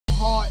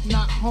heart,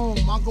 not home.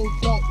 I go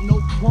dark,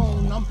 no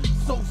grown. I'm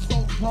so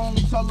grown.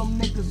 Tell them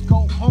niggas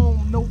go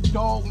home. No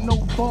dog, no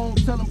bone.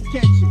 Tell them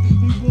catch it.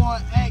 He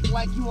wanna act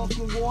like you on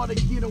some water,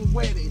 get them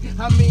wetted.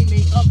 I mean,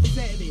 they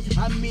upset it.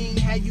 I mean,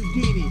 how you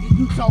did it.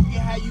 You talking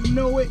how you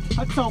know it.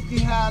 I talking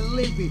how I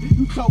live it.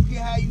 You talking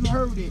how you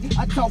heard it.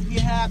 I talking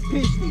how I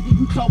pitched it.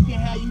 You talking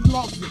how you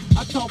lost it.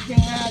 I talking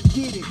how I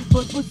did it.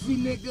 But pussy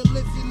nigga,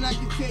 listen, I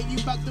can tell you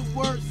about the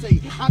word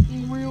say. I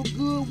can real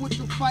good with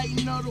the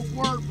fighting of the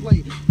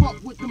wordplay.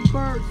 Fuck with them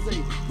birds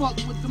say. Fuck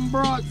with them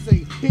broads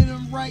say. Hit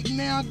them right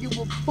now, give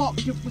a fuck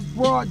if it's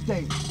broad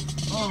day.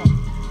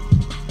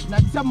 Now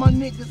tell my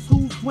niggas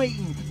who's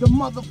waiting. The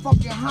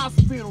motherfucking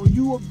hospital,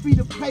 you will be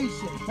the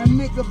patient. A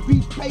nigga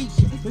be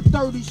patient. The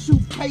 30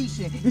 shoot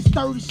patient. It's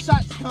 30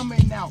 shots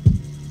coming out.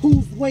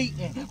 Who's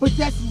waiting? But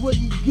that's what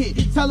you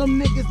get. Tell them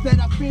niggas that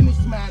I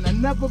finished mine. I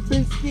never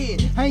been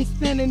scared. I ain't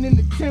standing in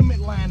the timid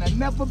line. I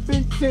never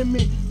been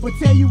timid. But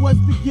tell you what's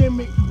the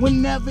gimmick.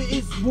 Whenever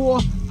it's war,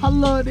 I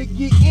love to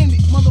get in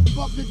it.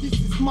 Motherfucker, this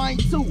is mine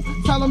too.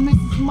 Tell them this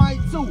is mine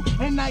too.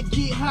 And I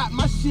get hot.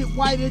 My shit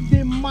whiter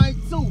than mine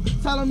too.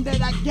 Tell them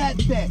that I got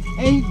that.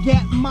 Ain't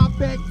got my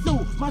back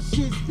too. My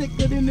shit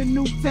thicker than the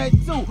new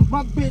tattoo.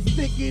 My bitch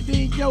thicker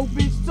than your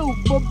bitch too.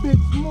 But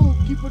bitch move.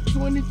 Keep a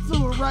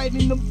 22 right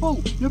in the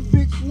boot. Your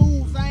bitch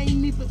lose, I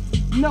ain't even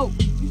know.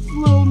 These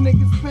little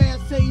niggas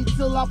pass 8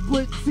 till I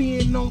put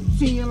 10 on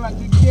 10 like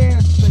a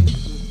gas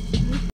station.